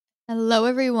Hello,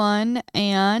 everyone,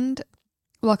 and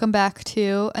welcome back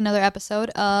to another episode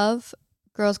of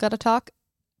Girls Gotta Talk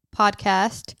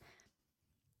podcast.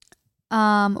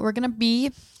 We're gonna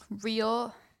be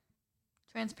real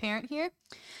transparent here.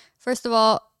 First of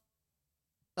all,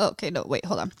 hold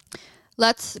on.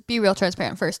 Let's be real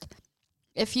transparent first.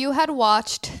 If you had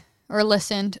watched or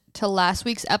listened to last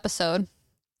week's episode,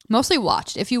 mostly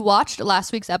watched. If you watched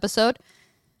last week's episode,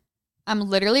 I'm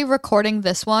literally recording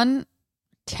this one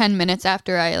 10 minutes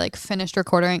after I finished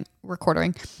recording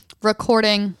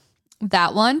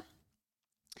that one.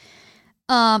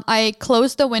 I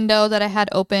closed the window that I had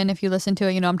open. If you listen to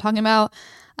it, you know what I'm talking about.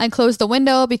 I closed the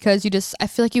window because I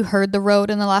feel like you heard the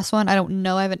road in the last one. I don't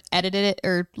know. I haven't edited it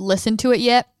or listened to it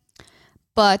yet.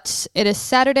 But it is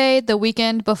Saturday, the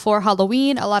weekend before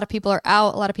Halloween. A lot of people are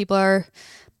out. A lot of people are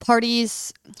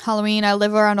parties. Halloween, I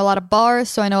live around a lot of bars,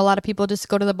 so I know a lot of people just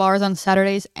go to the bars on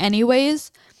Saturdays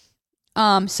anyways.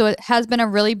 So it has been a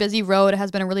really busy road. It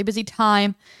has been a really busy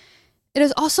time. It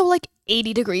is also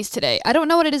 80 degrees today. I don't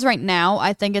know what it is right now.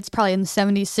 I think it's probably in the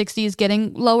 70s, 60s,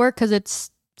 getting lower because it's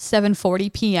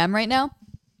 7:40 p.m. right now.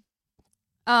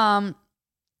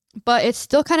 But it's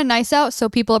still kind of nice out. So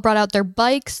people brought out their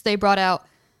bikes. They brought out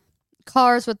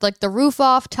cars with the roof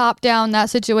off, top down, that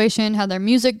situation, had their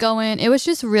music going. It was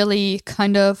just really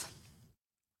kind of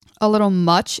a little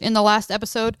much in the last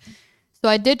episode. So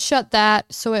I did shut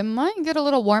that, so it might get a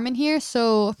little warm in here,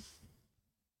 so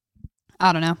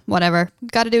I don't know, whatever.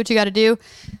 Got to do what you got to do.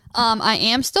 I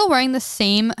am still wearing the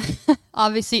same,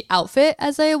 obviously, outfit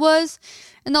as I was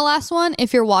in the last one.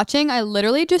 If you're watching, I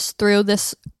literally just threw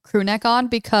this crew neck on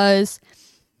because,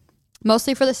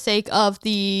 mostly for the sake of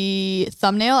the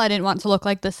thumbnail, I didn't want to look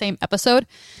like the same episode.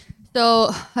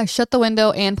 So I shut the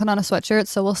window and put on a sweatshirt,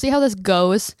 so we'll see how this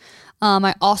goes.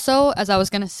 I also, as I was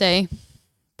going to say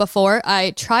before,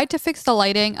 I tried to fix the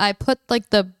lighting. I put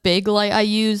the big light I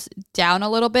use down a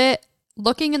little bit.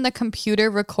 Looking in the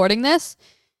computer recording this,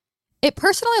 it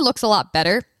personally looks a lot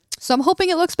better. So I'm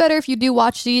hoping it looks better if you do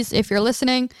watch these. If you're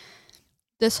listening,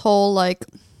 this whole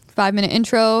 5-minute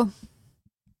intro,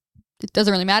 it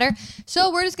doesn't really matter.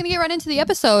 So we're just going to get right into the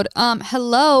episode.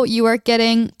 Hello, you are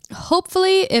getting,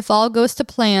 hopefully, if all goes to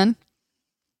plan,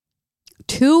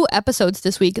 2 episodes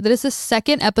this week. That is the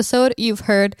second episode you've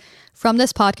heard from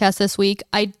this podcast this week.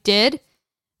 I did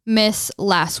miss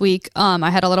last week.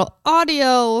 I had a little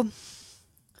audio,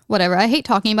 whatever. I hate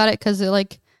talking about it because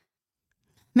it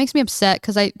makes me upset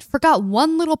because I forgot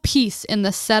one little piece in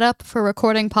the setup for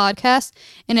recording podcasts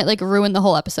and it ruined the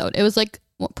whole episode. It was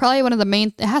probably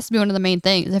it has to be one of the main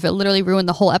things if it literally ruined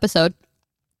the whole episode.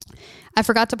 I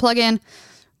forgot to plug in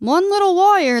one little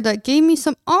wire that gave me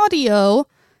some audio.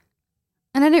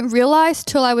 And I didn't realize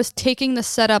till I was taking the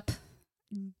setup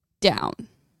down.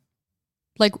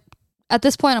 At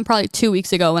this point, I'm probably 2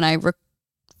 weeks ago when I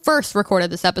first recorded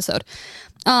this episode.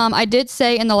 I did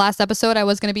say in the last episode I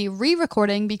was going to be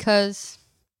re-recording because,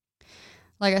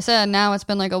 like I said, now it's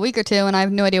been a week or two and I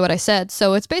have no idea what I said.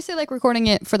 So it's basically recording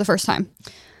it for the first time.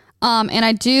 And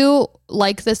I do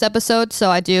like this episode, so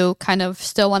I do kind of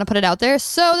still want to put it out there.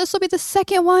 So this will be the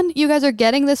second one you guys are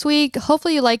getting this week.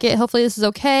 Hopefully you like it. Hopefully this is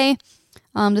okay.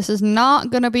 This is not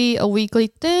going to be a weekly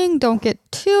thing. Don't get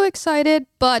too excited,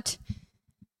 but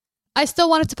I still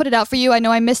wanted to put it out for you. I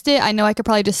know I missed it. I know I could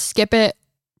probably just skip it,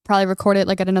 probably record it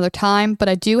at another time, but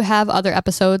I do have other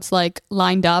episodes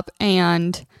lined up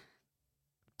and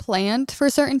planned for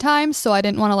certain times, so I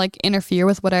didn't want to interfere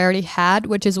with what I already had,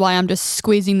 which is why I'm just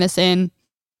squeezing this in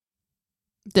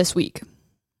this week.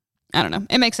 I don't know.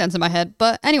 It makes sense in my head,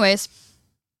 but anyways,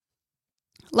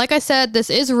 like I said, this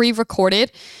is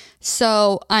re-recorded.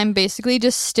 So I'm basically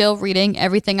just still reading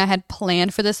everything I had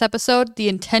planned for this episode. The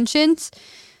intentions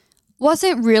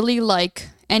wasn't really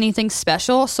anything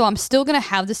special. So I'm still going to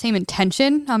have the same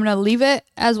intention. I'm going to leave it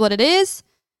as what it is.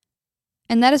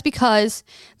 And that is because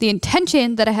the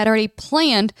intention that I had already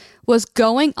planned was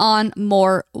going on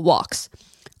more walks.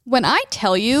 When I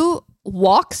tell you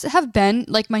walks have been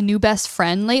my new best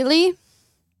friend lately,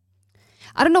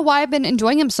 I don't know why I've been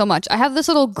enjoying them so much. I have this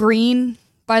little green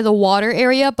by the water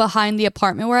area behind the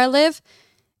apartment where I live,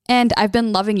 and I've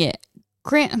been loving it.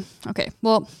 Okay,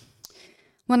 well,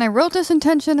 when I wrote this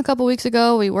intention a couple weeks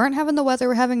ago, we weren't having the weather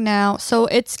we're having now, so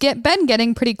it's been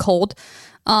getting pretty cold.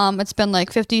 It's been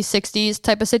 50s, 60s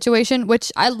type of situation,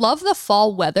 which I love the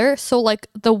fall weather, so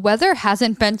the weather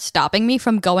hasn't been stopping me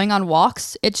from going on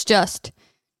walks. It's just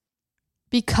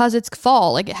because it's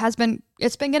fall.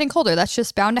 It's been getting colder. That's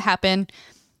just bound to happen,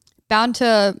 bound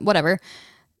to whatever.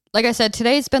 Like I said,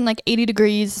 today's been 80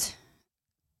 degrees.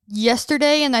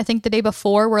 Yesterday and I think the day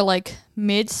before were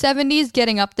mid 70s,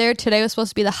 getting up there. Today was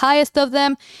supposed to be the highest of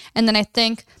them. And then I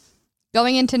think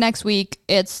Going into next week,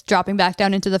 it's dropping back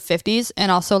down into the 50s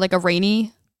and also like a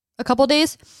couple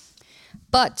days.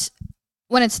 But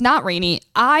when it's not rainy,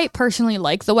 I personally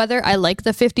like the weather. I like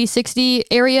the 50, 60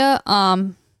 area.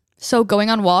 So going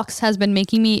on walks has been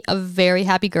making me a very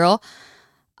happy girl.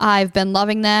 I've been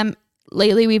loving them.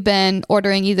 Lately, we've been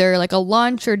ordering either like a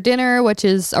lunch or dinner, which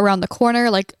is around the corner,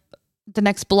 like the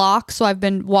next block. So I've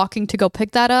been walking to go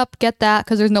pick that up, get that,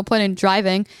 because there's no point in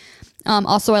driving.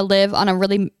 Also, I live on a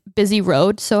really busy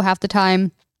road, so half the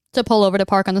time to pull over to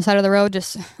park on the side of the road,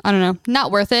 just, I don't know,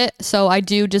 not worth it. So I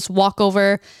do just walk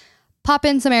over, pop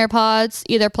in some AirPods,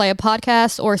 either play a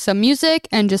podcast or some music,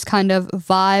 and just kind of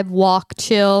vibe, walk,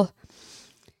 chill.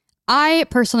 I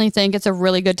personally think it's a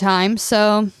really good time,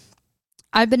 so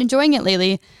I've been enjoying it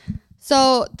lately.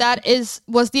 So that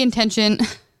was the intention,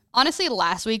 honestly,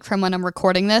 last week from when I'm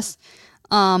recording this,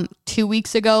 2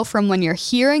 weeks ago from when you're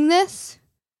hearing this.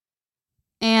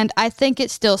 And I think it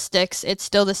still sticks. It's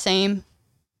still the same.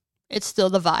 It's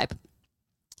still the vibe.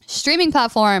 Streaming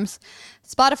platforms,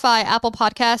 Spotify, Apple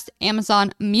Podcast,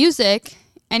 Amazon Music,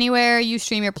 anywhere you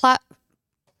stream your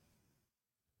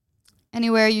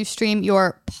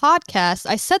podcast.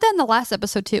 I said that in the last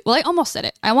episode too. Well, I almost said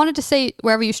it. I wanted to say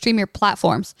wherever you stream your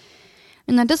platforms.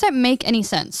 And that doesn't make any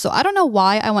sense. So I don't know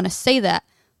why I want to say that,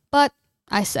 but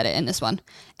I said it in this one.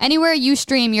 Anywhere you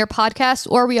stream your podcast,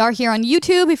 or we are here on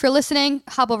YouTube. If you're listening,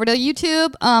 hop over to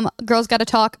YouTube. Girls Gotta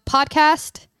Talk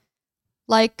podcast.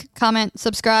 Like, comment,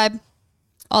 subscribe,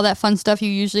 all that fun stuff you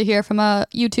usually hear from a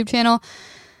YouTube channel.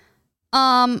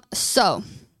 So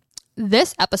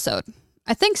this episode,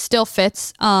 I think still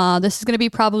fits. This is going to be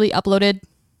probably uploaded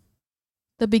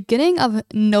the beginning of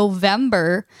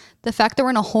November. The fact that we're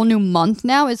in a whole new month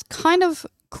now is kind of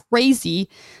crazy.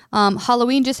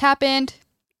 Halloween just happened.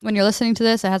 When you're listening to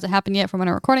this, it hasn't happened yet from when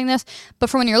I'm recording this,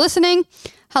 but from when you're listening,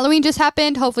 Halloween just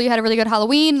happened. Hopefully you had a really good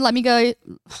Halloween. Let me go.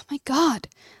 Oh my God.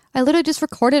 I literally just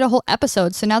recorded a whole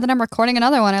episode. So now that I'm recording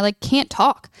another one, I can't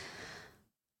talk.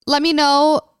 Let me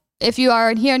know if you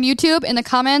are here on YouTube in the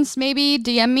comments, maybe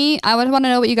DM me. I would want to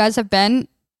know what you guys have been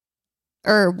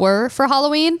or were for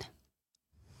Halloween.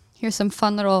 Here's some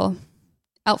fun little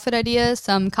outfit ideas,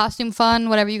 some costume fun,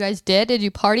 whatever you guys did. Did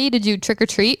you party? Did you trick or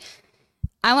treat?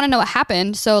 I want to know what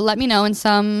happened, so let me know in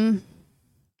some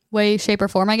way, shape, or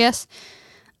form, I guess.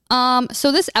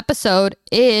 So this episode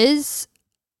is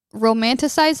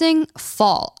romanticizing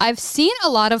fall. I've seen a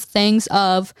lot of things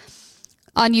on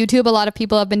YouTube. A lot of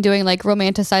people have been doing like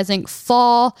romanticizing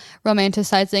fall,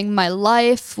 romanticizing my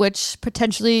life, which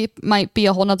potentially might be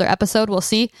a whole nother episode. We'll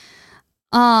see.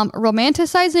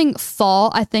 Romanticizing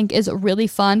fall, I think, is really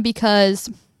fun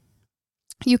because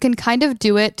you can kind of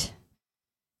do it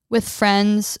with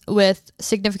friends, with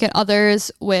significant others,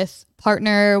 with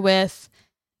partner, with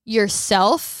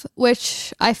yourself,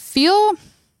 which I feel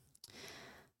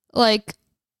like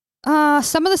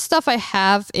some of the stuff I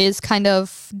have is kind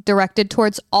of directed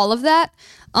towards all of that.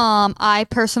 I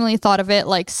personally thought of it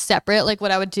like separate, like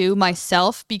what I would do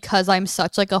myself, because I'm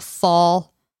such like a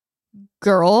fall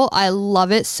girl. I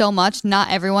love it so much.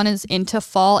 Not everyone is into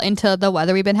fall, into the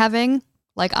weather we've been having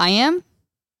like I am.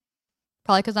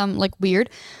 Probably because I'm like weird.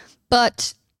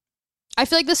 But I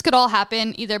feel like this could all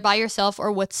happen either by yourself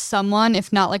or with someone,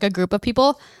 if not like a group of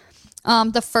people.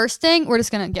 The first thing, we're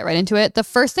just going to get right into it. The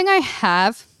first thing I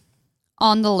have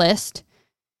on the list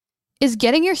is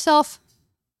getting yourself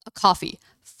a coffee.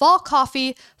 Fall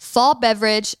coffee, fall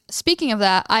beverage. Speaking of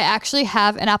that, I actually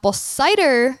have an apple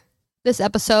cider this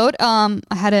episode. I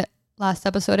had it last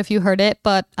episode if you heard it,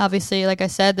 but obviously, like I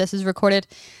said, this is recorded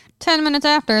 10 minutes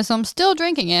after, so I'm still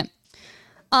drinking it.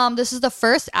 This is the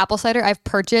first apple cider I've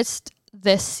purchased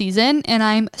this season, and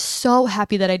I'm so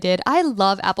happy that I did. I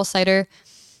love apple cider.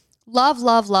 Love,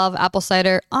 love, love apple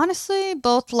cider. Honestly,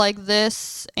 both like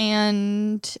this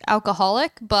and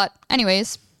alcoholic, but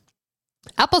anyways,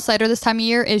 apple cider this time of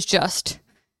year is just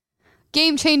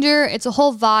game changer. It's a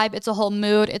whole vibe. It's a whole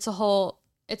mood. It's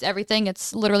everything.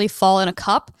 It's literally fall in a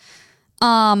cup.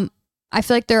 I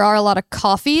feel like there are a lot of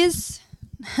coffees.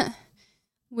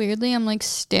 Weirdly, I'm like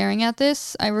staring at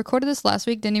this. I recorded this last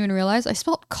week, didn't even realize I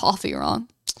spelled coffee wrong.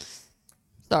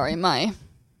 Sorry, I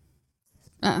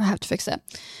have to fix that.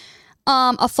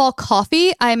 A fall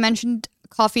coffee. I mentioned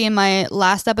coffee in my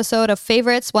last episode of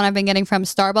favorites, one I've been getting from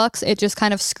Starbucks. It just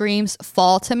kind of screams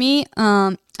fall to me.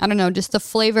 I don't know, just the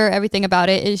flavor, everything about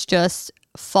it is just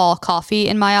fall coffee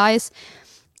in my eyes.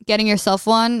 Getting yourself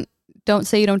one. Don't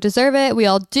say you don't deserve it. We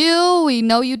all do. We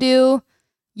know you do.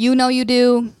 You know you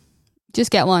do.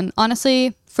 Just get one.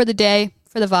 Honestly, for the day,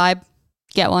 for the vibe,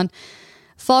 get one.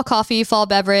 Fall coffee, fall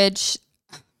beverage.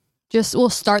 Just will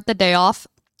start the day off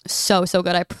So, so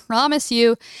good. I promise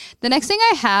you. The next thing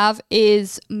I have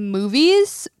is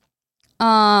movies.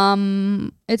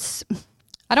 It's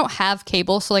I don't have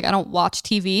cable, so like I don't watch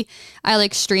TV. I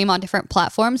like stream on different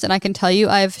platforms, and I can tell you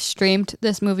I've streamed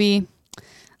this movie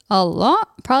a lot.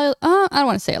 Probably I don't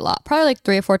want to say a lot. Probably like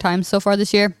 3 or 4 times so far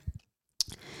this year.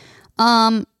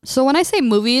 So when I say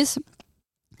movies,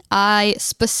 I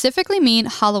specifically mean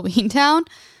Halloween Town.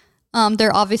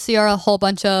 There obviously are a whole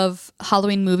bunch of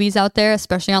Halloween movies out there,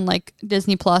 especially on like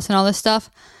Disney Plus and all this stuff.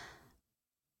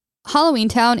 Halloween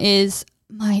Town is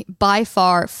my by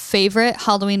far favorite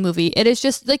Halloween movie. It is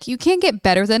just like, you can't get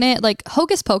better than it. Like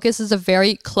Hocus Pocus is a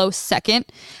very close second,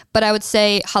 but I would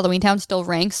say Halloween Town still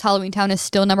ranks. Halloween Town is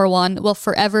still number one, will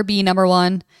forever be number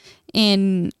one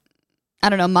in, I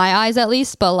don't know, my eyes at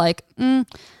least, but like, I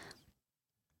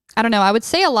don't know. I would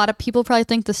say a lot of people probably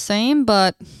think the same,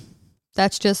 but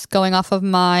that's just going off of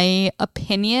my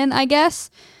opinion, I guess.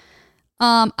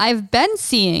 I've been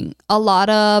seeing a lot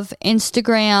of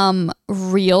Instagram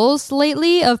reels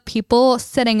lately of people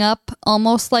setting up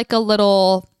almost like a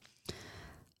little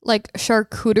like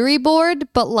charcuterie board,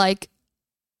 but like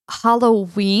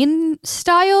Halloween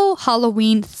style,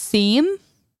 Halloween theme.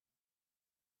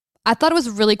 I thought it was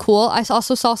really cool. I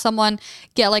also saw someone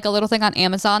get like a little thing on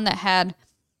Amazon that had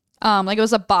like it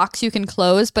was a box you can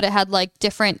close, but it had like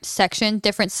different sections,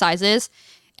 different sizes.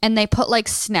 And they put like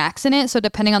snacks in it. So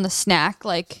depending on the snack,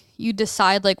 like you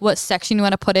decide like what section you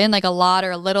want to put in, like a lot or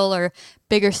a little or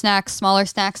bigger snacks, smaller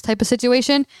snacks type of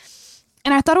situation.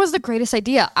 And I thought it was the greatest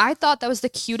idea. I thought that was the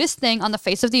cutest thing on the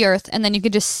face of the earth. And then you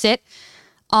could just sit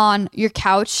on your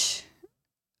couch,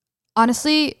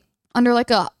 honestly, under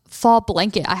like a fall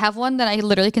blanket. I have one that I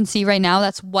literally can see right now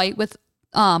that's white with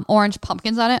orange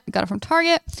pumpkins on it. I got it from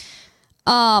Target.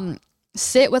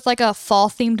 Sit with like a fall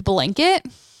themed blanket.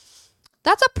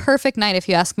 That's a perfect night, if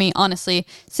you ask me, honestly.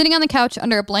 Sitting on the couch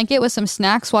under a blanket with some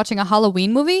snacks, watching a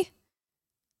Halloween movie.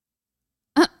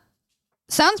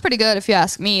 Sounds pretty good, if you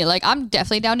ask me. Like, I'm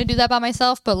definitely down to do that by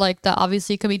myself, but like that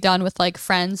obviously could be done with like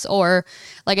friends or,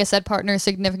 like I said, partner,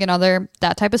 significant other,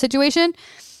 that type of situation.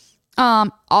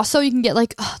 Also, you can get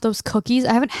like those cookies.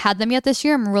 I haven't had them yet this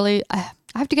year. I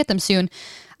have to get them soon.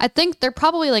 I think they're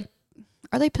probably like,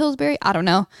 are they Pillsbury? I don't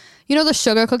know. You know the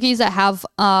sugar cookies that have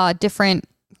different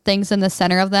things in the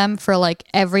center of them for like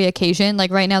every occasion?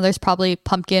 Like right now there's probably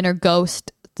pumpkin or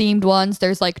ghost themed ones.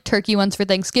 There's like turkey ones for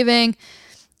Thanksgiving,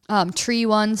 tree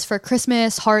ones for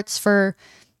Christmas, hearts for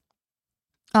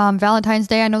Valentine's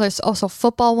Day. I know there's also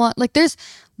football one. Like there's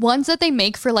ones that they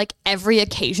make for like every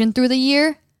occasion through the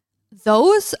year.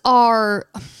 Those are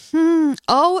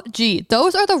OG.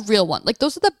 Those are the real one. Like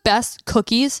those are the best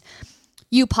cookies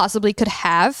you possibly could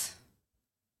have.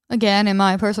 Again, in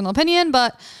my personal opinion,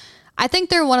 but I think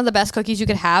they're one of the best cookies you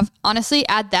could have. Honestly,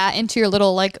 add that into your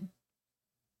little like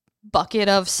bucket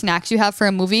of snacks you have for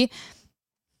a movie.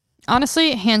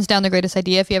 Honestly, hands down the greatest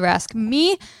idea if you ever ask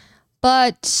me.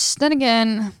 But then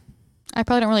again, I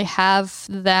probably don't really have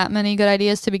that many good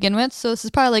ideas to begin with. So this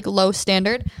is probably like low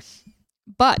standard.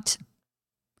 But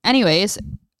anyways,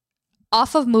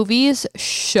 off of movies,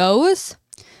 shows.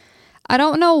 I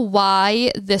don't know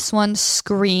why this one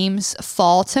screams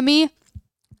fall to me.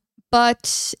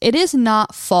 But it is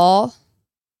not fall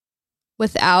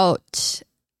without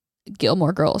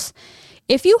Gilmore Girls.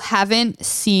 If you haven't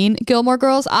seen Gilmore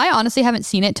Girls, I honestly haven't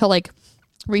seen it till like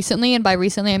recently. And by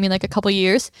recently, I mean like a couple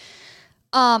years.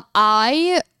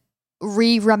 I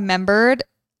remembered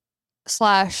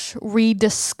 /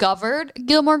 rediscovered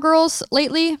Gilmore Girls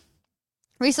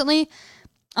recently.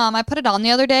 I put it on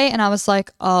the other day and I was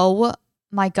like, oh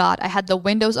my God. I had the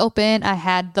windows open. I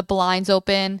had the blinds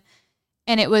open.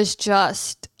 And it was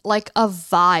just like a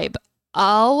vibe.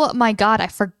 Oh my God, I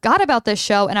forgot about this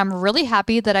show. And I'm really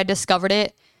happy that I discovered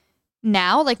it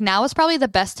now. Like now is probably the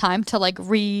best time to like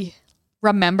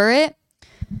remember it.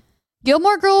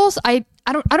 Gilmore Girls, I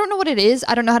don't know what it is.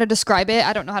 I don't know how to describe it.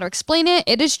 I don't know how to explain it.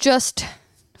 It is just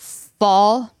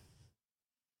fall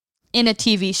in a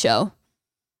TV show.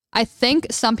 I think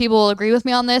some people will agree with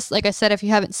me on this. Like I said, if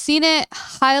you haven't seen it,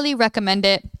 highly recommend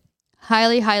it.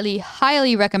 Highly, highly,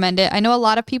 highly recommend it. I know a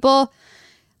lot of people,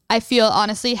 I feel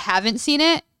honestly, haven't seen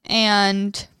it.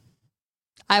 And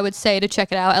I would say to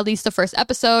check it out, at least the first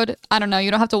episode. I don't know.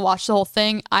 You don't have to watch the whole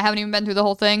thing. I haven't even been through the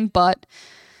whole thing, but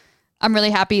I'm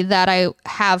really happy that I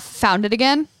have found it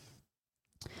again.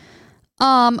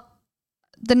 The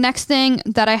next thing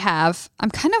that I have, I'm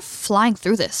kind of flying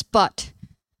through this, but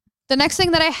the next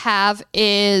thing that I have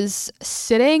is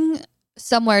sitting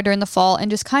somewhere during the fall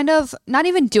and just kind of not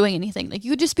even doing anything. Like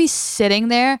you would just be sitting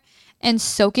there and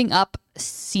soaking up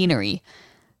scenery.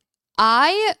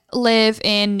 I live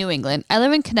in New England. I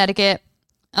live in Connecticut.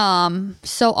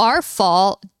 So our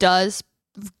fall does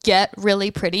get really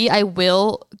pretty. I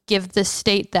will give this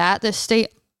state that. This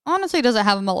state honestly doesn't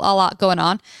have a lot going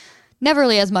on. Never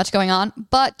really as much going on.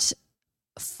 But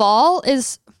fall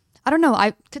is, I don't know,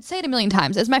 I could say it a million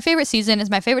times. It's my favorite season. It's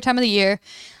my favorite time of the year.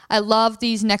 I love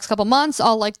these next couple months.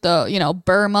 All like the,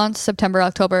 burr months, September,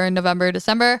 October, November,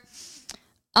 December.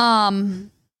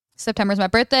 September's my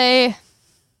birthday.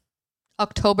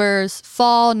 October's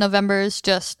fall. November's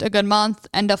just a good month.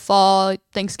 End of fall.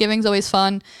 Thanksgiving's always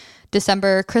fun.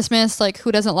 December, Christmas, like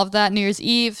who doesn't love that? New Year's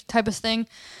Eve type of thing.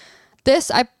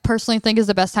 This I personally think is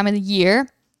the best time of the year.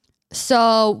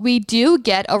 So we do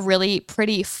get a really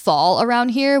pretty fall around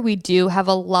here. We do have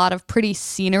a lot of pretty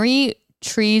scenery.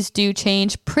 Trees do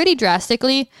change pretty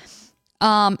drastically.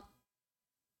 I'm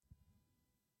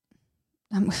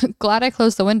glad I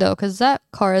closed the window because that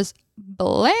car is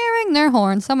blaring their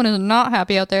horn. Someone is not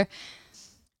happy out there.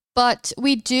 But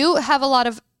we do have a lot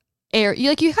of air.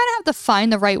 You kind of have to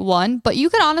find the right one, but you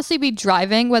can honestly be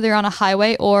driving whether you're on a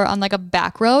highway or on like a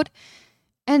back road,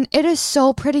 and it is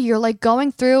so pretty. You're like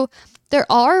going through. There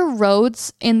are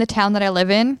roads in the town that I live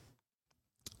in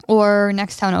or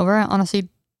next town over. I honestly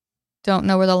don't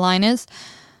know where the line is.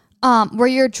 Where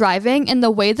you're driving, and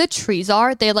the way the trees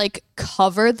are, they like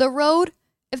cover the road,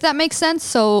 if that makes sense.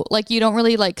 So like you don't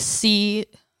really like see,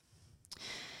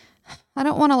 I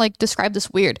don't want to like describe this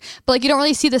weird, but like you don't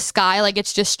really see the sky. Like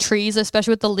it's just trees,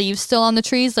 especially with the leaves still on the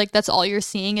trees. Like that's all you're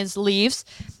seeing is leaves.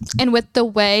 And with the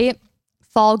way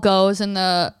fall goes and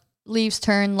the leaves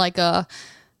turn like a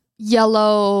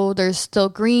yellow, there's still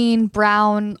green,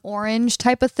 brown, orange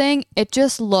type of thing. It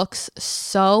just looks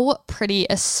so pretty,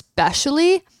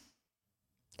 especially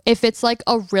if it's like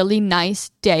a really nice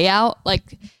day out.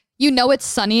 Like, it's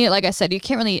sunny. Like I said, you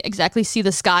can't really exactly see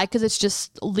the sky because it's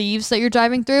just leaves that you're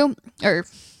driving through or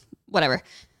whatever.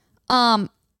 I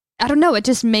don't know. It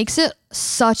just makes it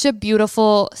such a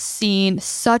beautiful scene,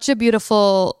 such a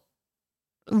beautiful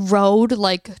road,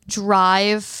 like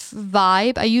drive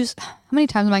vibe. How many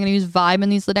times am I going to use vibe in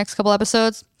the next couple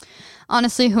episodes?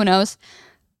 Honestly, who knows?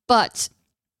 But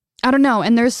I don't know.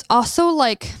 And there's also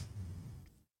like,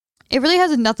 it really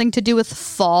has nothing to do with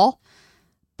fall.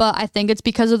 But I think it's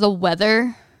because of the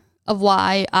weather of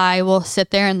why I will sit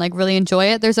there and like really enjoy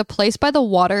it. There's a place by the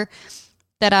water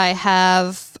that I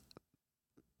have,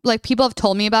 like people have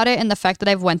told me about it, and the fact that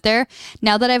I've went there,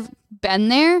 now that I've been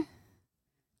there,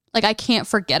 like I can't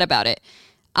forget about it.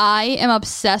 I am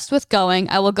obsessed with going.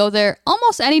 I will go there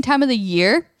almost any time of the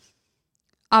year.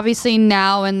 Obviously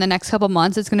now in the next couple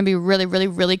months, it's going to be really, really,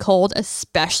 really cold,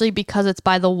 especially because it's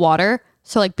by the water.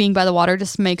 So like being by the water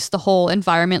just makes the whole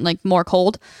environment like more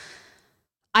cold.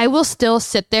 I will still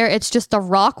sit there. It's just a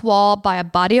rock wall by a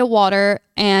body of water.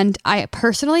 And I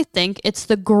personally think it's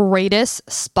the greatest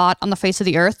spot on the face of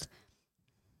the earth.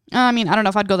 I mean, I don't know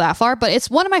if I'd go that far, but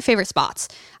it's one of my favorite spots.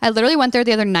 I literally went there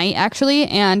the other night actually,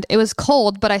 and it was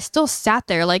cold, but I still sat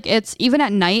there. Like it's even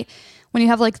at night when you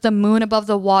have like the moon above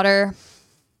the water.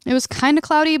 It was kind of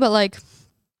cloudy, but like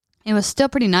it was still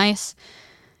pretty nice.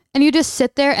 And you just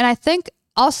sit there, and I think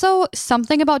also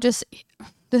something about just,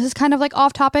 this is kind of like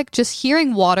off topic, just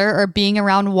hearing water or being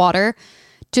around water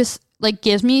just like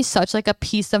gives me such like a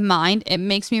peace of mind. It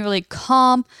makes me really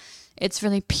calm. It's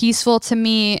really peaceful to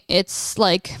me. It's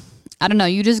like, I don't know,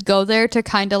 you just go there to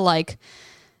kind of like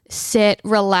sit,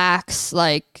 relax,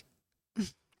 like,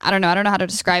 I don't know how to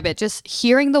describe it. Just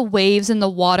hearing the waves in the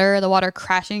water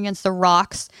crashing against the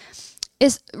rocks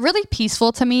is really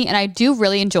peaceful to me, and I do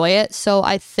really enjoy it. So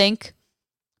I think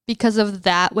because of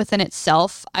that within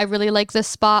itself, I really like this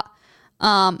spot.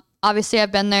 Obviously,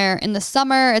 I've been there in the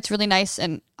summer. It's really nice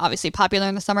and obviously popular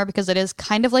in the summer because it is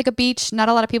kind of like a beach. Not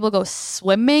a lot of people go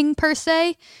swimming per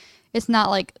se. It's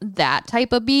not like that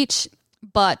type of beach,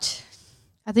 but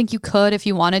I think you could if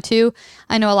you wanted to.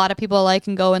 I know a lot of people like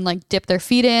can go and like dip their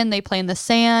feet in. They play in the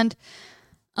sand.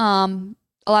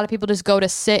 A lot of people just go to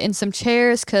sit in some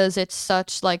chairs because it's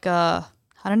such like a,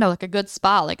 I don't know, like a good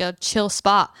spot, like a chill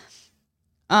spot.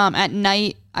 At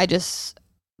night, I just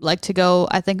like to go,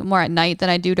 I think more at night than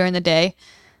I do during the day,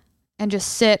 and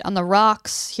just sit on the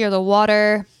rocks, hear the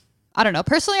water. I don't know.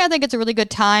 Personally, I think it's a really good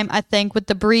time. I think with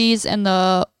the breeze and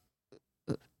the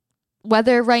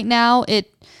weather right now,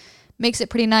 it makes it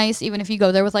pretty nice. Even if you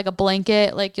go there with like a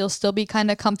blanket, like you'll still be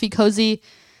kind of comfy, cozy.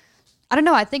 I don't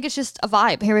know. I think it's just a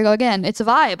vibe. Here we go again. It's a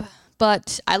vibe,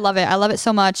 but I love it. I love it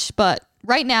so much. But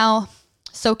right now,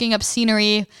 soaking up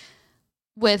scenery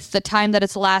with the time that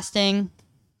it's lasting,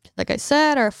 like I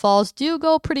said, our falls do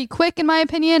go pretty quick in my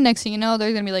opinion. Next thing you know,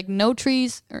 there's going to be like no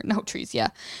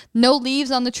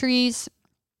leaves on the trees.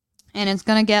 And it's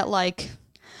going to get like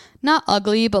not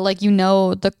ugly, but like,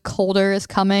 the colder is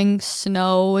coming.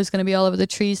 Snow is going to be all over the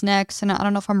trees next. And I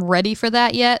don't know if I'm ready for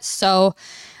that yet. So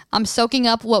I'm soaking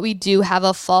up what we do have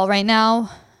of fall right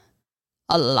now.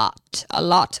 A lot.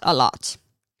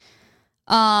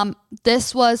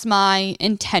 This was my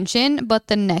intention, but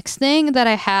the next thing that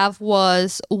I have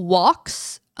was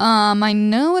walks. I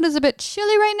know it is a bit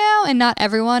chilly right now, and not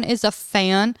everyone is a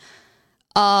fan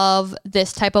of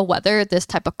this type of weather, this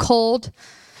type of cold.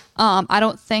 I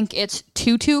don't think it's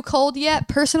too cold yet,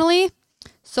 personally.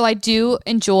 So I do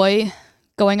enjoy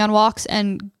going on walks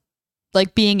and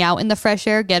like being out in the fresh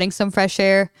air, getting some fresh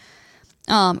air.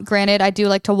 Granted, I do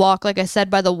like to walk, like I said,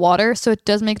 by the water, so it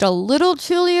does make it a little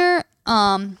chillier.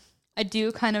 I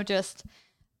do kind of just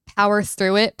power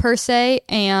through it per se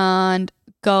and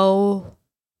go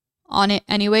on it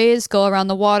anyways, go around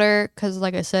the water, because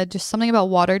like I said, just something about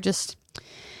water just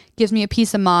gives me a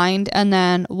peace of mind, and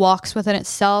then walks within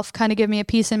itself kind of give me a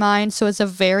peace of mind. So it's a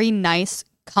very nice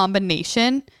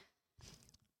combination,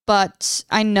 but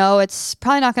I know it's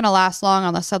probably not going to last long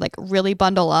unless I like really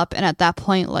bundle up, and at that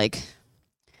point, like,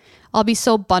 I'll be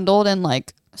so bundled and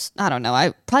like, I don't know,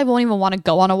 I probably won't even want to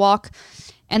go on a walk.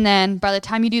 And then by the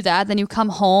time you do that, then you come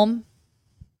home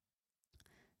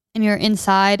and you're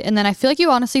inside, and then I feel like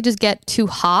you honestly just get too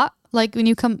hot. Like when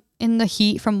you come in the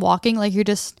heat from walking, like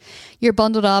you're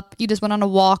bundled up, you just went on a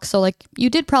walk, so like you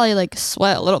did probably like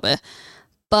sweat a little bit.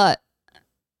 But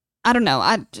I don't know,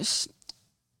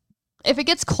 if it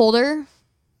gets colder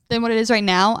than what it is right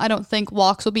now, I don't think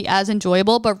walks will be as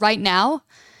enjoyable. But right now,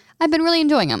 I've been really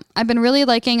enjoying them. I've been really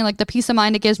liking like the peace of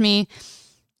mind it gives me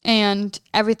and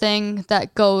everything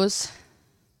that goes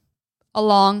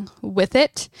along with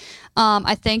it.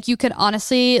 I think you could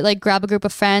honestly like grab a group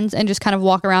of friends and just kind of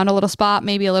walk around a little spot,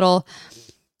 maybe a little,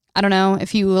 I don't know,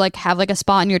 if you like have like a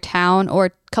spot in your town or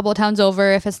a couple of towns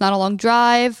over, if it's not a long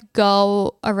drive,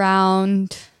 go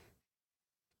around,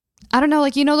 I don't know,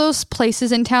 like, those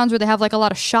places in towns where they have like a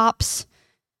lot of shops,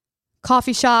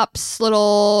 coffee shops,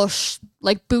 little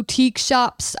like boutique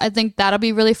shops. I think that'll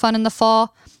be really fun in the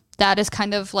fall. That is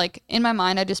kind of like, in my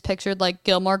mind, I just pictured like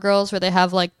Gilmore Girls, where they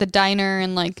have like the diner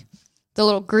and like the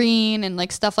little green and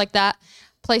like stuff like that.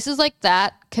 Places like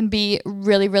that can be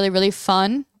really, really, really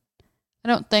fun. I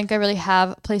don't think I really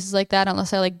have places like that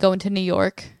unless I like go into New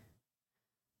York,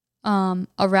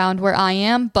 around where I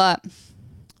am, but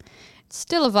it's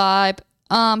still a vibe.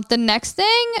 The next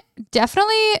thing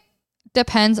definitely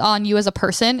depends on you as a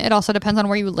person. It also depends on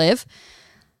where you live.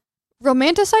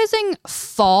 Romanticizing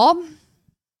fall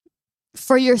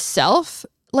for yourself,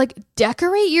 like,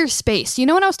 decorate your space. When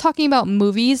I was talking about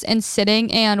movies and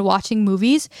sitting and watching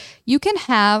movies, you can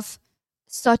have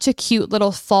such a cute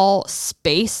little fall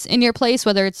space in your place,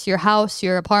 whether it's your house,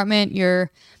 your apartment, I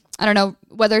don't know,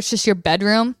 whether it's just your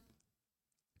bedroom.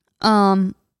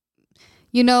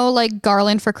 Like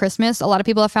garland for Christmas. A lot of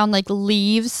people have found like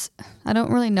leaves. I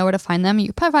don't really know where to find them. You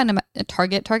can probably find them at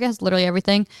Target. Target has literally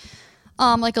everything.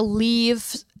 Like a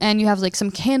leaf, and you have like some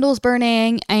candles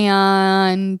burning,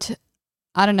 and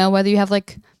I don't know whether you have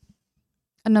like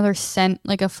another scent,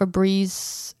 like a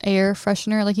Febreze air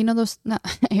freshener, like, those, not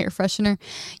air freshener,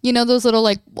 those little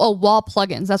like, wall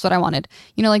plugins. That's what I wanted.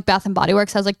 Like Bath and Body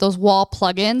Works has like those wall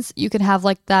plugins. You can have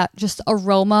like that just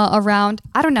aroma around.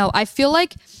 I don't know. I feel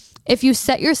like if you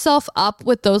set yourself up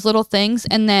with those little things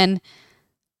and then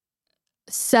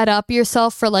set up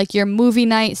yourself for like your movie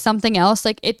night, something else,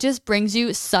 like it just brings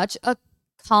you such a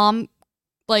calm,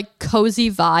 like cozy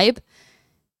vibe.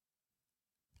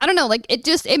 I don't know, like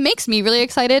it makes me really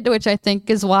excited, which I think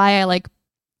is why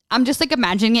I'm just like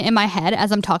imagining it in my head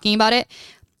as I'm talking about it.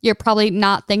 You're probably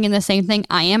not thinking the same thing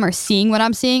I am or seeing what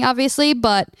I'm seeing, obviously,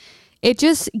 but it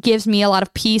just gives me a lot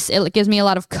of peace. It gives me a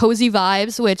lot of cozy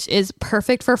vibes, which is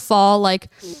perfect for fall. Like,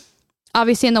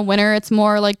 obviously in the winter, it's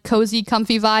more like cozy,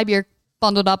 comfy vibe. You're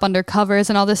bundled up under covers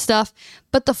and all this stuff.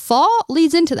 But the fall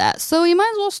leads into that. So you might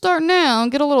as well start now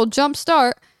and get a little jump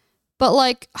start. But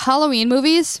like Halloween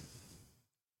movies,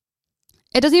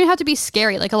 it doesn't even have to be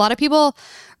scary. Like, a lot of people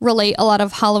relate a lot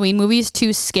of Halloween movies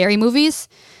to scary movies.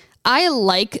 I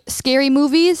like scary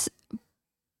movies,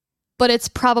 but it's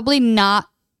probably not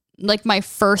like my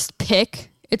first pick.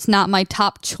 It's not my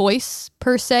top choice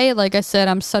per se. Like I said,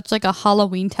 I'm such like a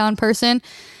Halloween Town person.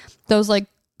 Those like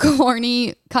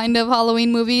corny kind of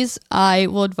Halloween movies I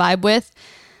would vibe with.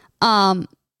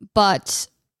 But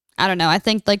I don't know. I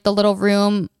think like the little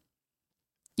room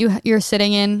you're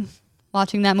sitting in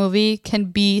watching that movie can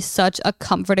be such a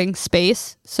comforting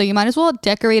space. So you might as well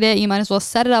decorate it. You might as well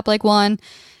set it up like one.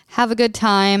 Have a good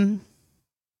time.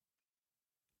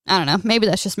 I don't know. Maybe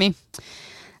that's just me.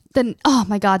 Then, oh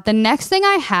my God, the next thing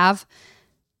I have,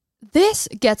 This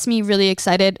gets me really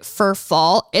excited for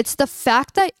fall. It's the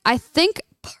fact that I think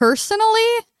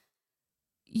personally,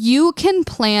 you can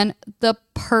plan the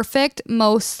perfect,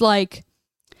 most like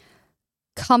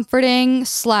comforting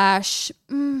slash,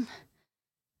 I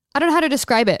don't know how to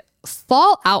describe it.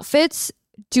 Fall outfits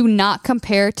do not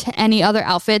compare to any other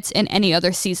outfits in any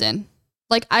other season.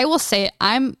 Like I will say it,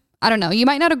 I don't know, you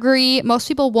might not agree. Most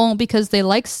people won't because they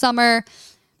like summer.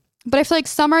 But I feel like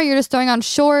summer, you're just throwing on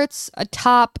shorts, a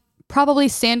top, probably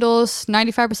sandals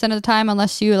 95% of the time,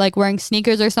 unless you like wearing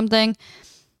sneakers or something.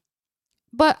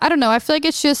 But I don't know. I feel like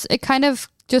it kind of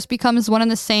just becomes one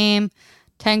and the same.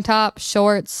 Tank top,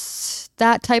 shorts,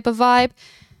 that type of vibe.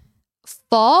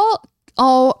 Fall,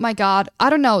 oh my God. I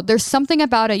don't know. There's something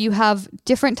about it. You have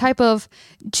different type of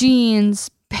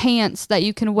jeans, pants that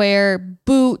you can wear,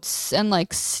 boots, and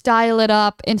like style it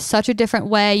up in such a different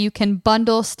way. You can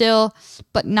bundle still,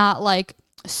 but not like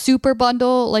super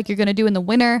bundle like you're gonna do in the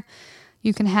winter.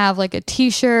 You can have like a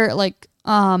t-shirt, like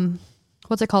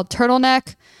what's it called,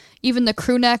 turtleneck, even the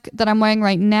crew neck that I'm wearing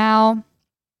right now.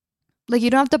 Like you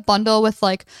don't have to bundle with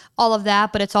like all of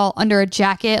that, but it's all under a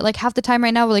jacket. Like half the time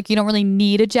right now, like you don't really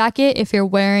need a jacket if you're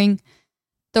wearing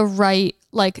the right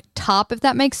like top, if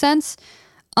that makes sense.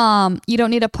 You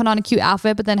don't need to put on a cute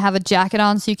outfit but then have a jacket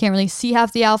on so you can't really see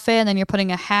half the outfit, and then you're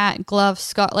putting a hat, gloves,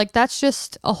 scarf. Like that's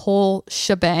just a whole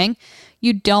shebang.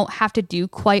 You don't have to do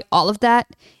quite all of that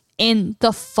in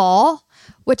the fall,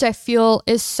 which I feel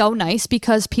is so nice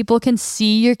because people can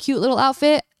see your cute little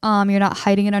outfit. You're not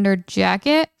hiding it under a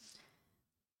jacket.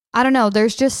 I don't know.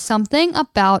 There's just something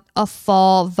about a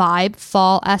fall vibe,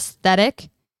 fall aesthetic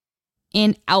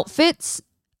in outfits.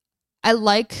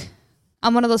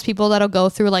 I'm one of those people that'll go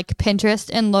through like Pinterest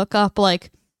and look up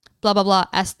like blah, blah, blah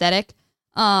aesthetic.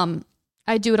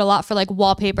 I do it a lot for like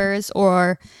wallpapers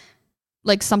or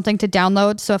like something to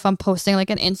download. So if I'm posting like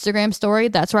an Instagram story,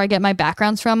 that's where I get my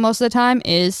backgrounds from most of the time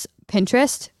is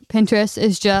Pinterest. Pinterest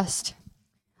is just,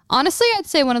 honestly, I'd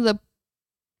say one of the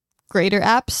greater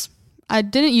apps. I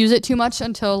didn't use it too much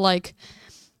until like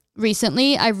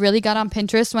recently. I really got on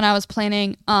Pinterest when I was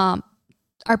planning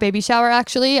our baby shower,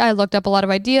 actually. I looked up a lot of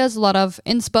ideas, a lot of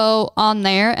inspo on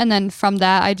there. And then from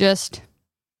that, I just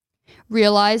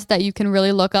realized that you can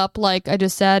really look up, like I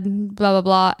just said, blah, blah,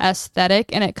 blah,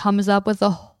 aesthetic, and it comes up with a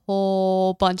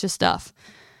whole bunch of stuff.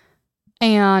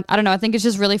 And I don't know, I think it's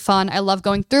just really fun. I love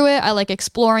going through it. I like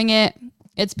exploring it.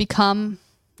 It's become,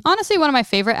 honestly, one of my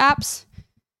favorite apps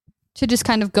to just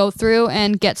kind of go through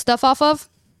and get stuff off of.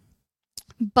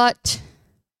 But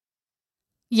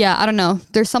yeah, I don't know.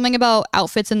 There's something about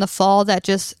outfits in the fall that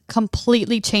just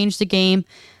completely changed the game,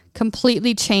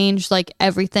 completely changed like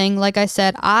everything. Like I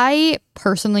said, I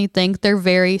personally think they're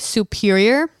very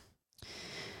superior.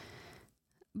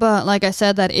 But like I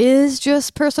said, that is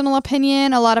just personal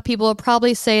opinion. A lot of people will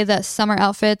probably say that summer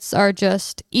outfits are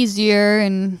just easier,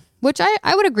 and which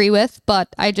I would agree with, but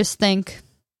I just think,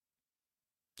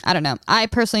 I don't know. I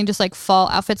personally just like fall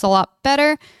outfits a lot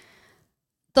better.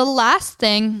 The last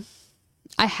thing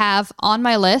I have on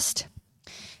my list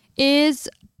is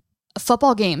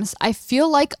football games. I feel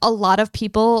like a lot of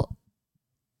people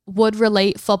would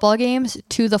relate football games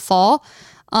to the fall.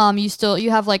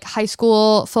 You have like high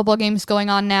school football games going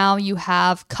on now. You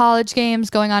have college games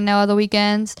going on now on the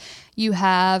weekends. You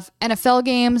have NFL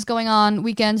games going on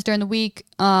weekends during the week.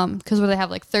 Because where they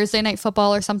have like Thursday night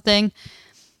football or something,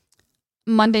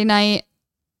 Monday night,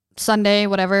 Sunday,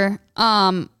 whatever.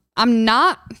 I'm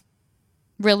not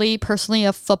really personally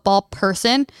a football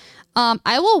person.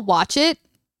 I will watch it.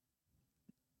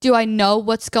 Do I know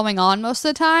what's going on most of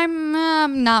the time?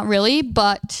 Not really,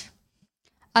 but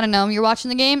I don't know. You're watching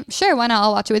the game? Sure, why not?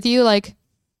 I'll watch it with you. Like,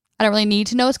 I don't really need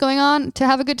to know what's going on to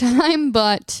have a good time,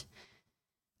 but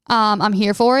I'm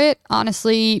here for it.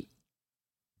 Honestly,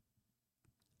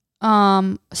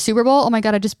 Super Bowl. Oh my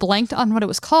God, I just blanked on what it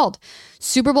was called.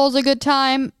 Super Bowl is a good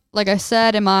time. Like I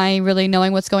said, am I really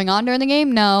knowing what's going on during the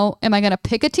game? No. Am I going to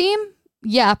pick a team?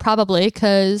 Yeah, probably,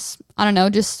 because, I don't know,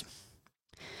 just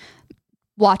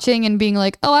watching and being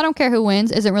like, oh, I don't care who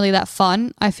wins isn't really that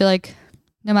fun. I feel like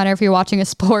no matter if you're watching a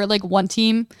sport, like one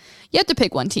team, you have to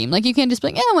pick one team. Like you can't just be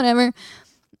like, yeah, whatever.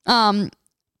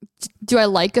 Do I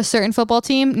like a certain football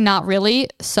team? Not really.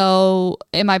 So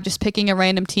am I just picking a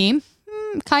random team?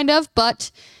 Kind of, but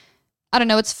I don't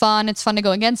know. It's fun. It's fun to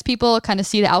go against people, kind of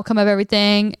see the outcome of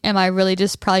everything. Am I really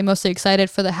just probably mostly excited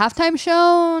for the halftime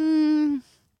show?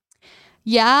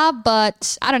 Yeah,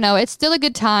 but I don't know. It's still a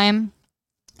good time.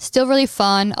 Still really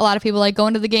fun. A lot of people like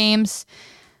going to the games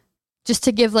just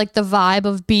to give like the vibe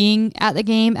of being at the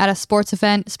game at a sports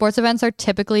event. Sports events are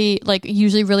typically like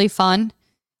usually really fun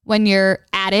when you're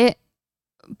at it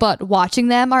but watching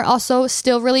them are also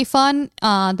still really fun.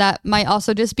 That might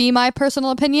also just be my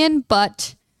personal opinion,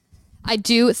 but I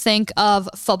do think of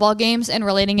football games and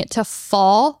relating it to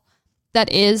fall. That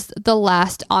is the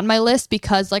last on my list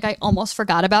because like I almost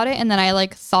forgot about it, and then I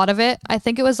like thought of it. I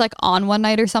think it was like on one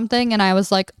night or something, and I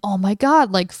was like, oh my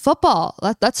God, like football,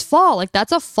 that's fall. Like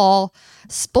that's a fall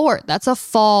sport. That's a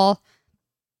fall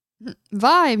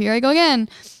vibe. Here I go again.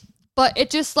 But it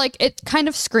just like, it kind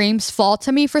of screams fall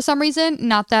to me for some reason.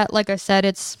 Not that, like I said,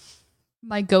 it's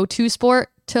my go-to sport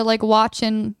to like watch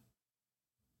and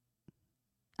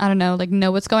I don't know, like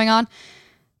know what's going on.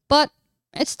 But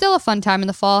it's still a fun time in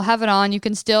the fall. Have it on. You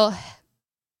can still,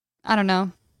 I don't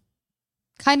know,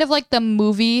 kind of like the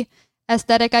movie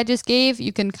aesthetic I just gave.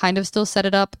 You can kind of still set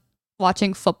it up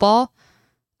watching football.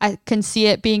 I can see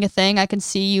it being a thing. I can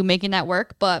see you making that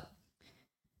work, but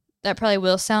that probably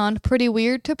will sound pretty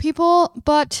weird to people.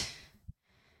 But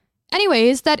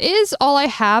anyways, that is all I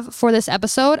have for this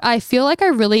episode. I feel like I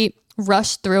really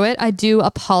rushed through it. I do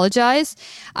apologize.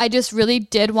 I just really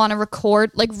did want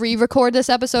to re-record this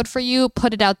episode for you,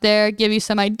 put it out there, give you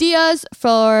some ideas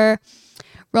for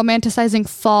romanticizing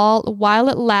fall while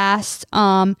it lasts.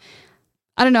 I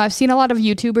don't know. I've seen a lot of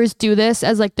YouTubers do this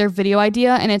as like their video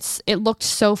idea, and it looked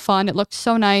so fun. It looked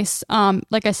so nice.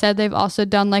 Like I said, they've also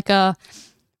done like a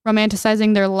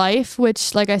romanticizing their life,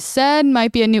 which like I said,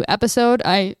 might be a new episode.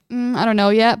 I don't know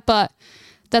yet, but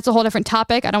that's a whole different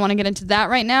topic. I don't want to get into that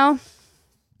right now.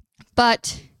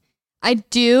 But I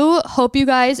do hope you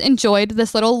guys enjoyed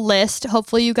this little list.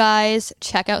 Hopefully you guys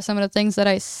check out some of the things that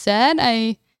I said.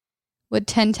 I would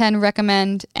 10/10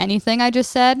 recommend anything I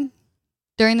just said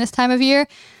during this time of year.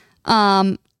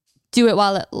 Do it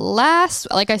while it lasts.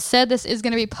 Like I said, this is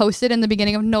going to be posted in the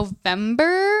beginning of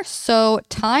November. So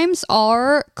times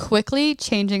are quickly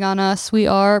changing on us. We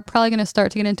are probably going to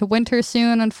start to get into winter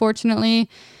soon, unfortunately.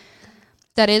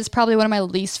 That is probably one of my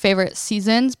least favorite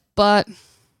seasons, but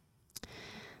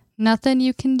nothing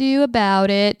you can do about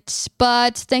it.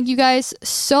 But thank you guys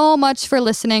so much for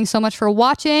listening, so much for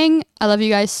watching. I love you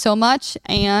guys so much,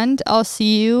 and I'll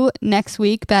see you next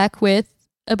week back with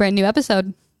a brand new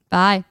episode. Bye.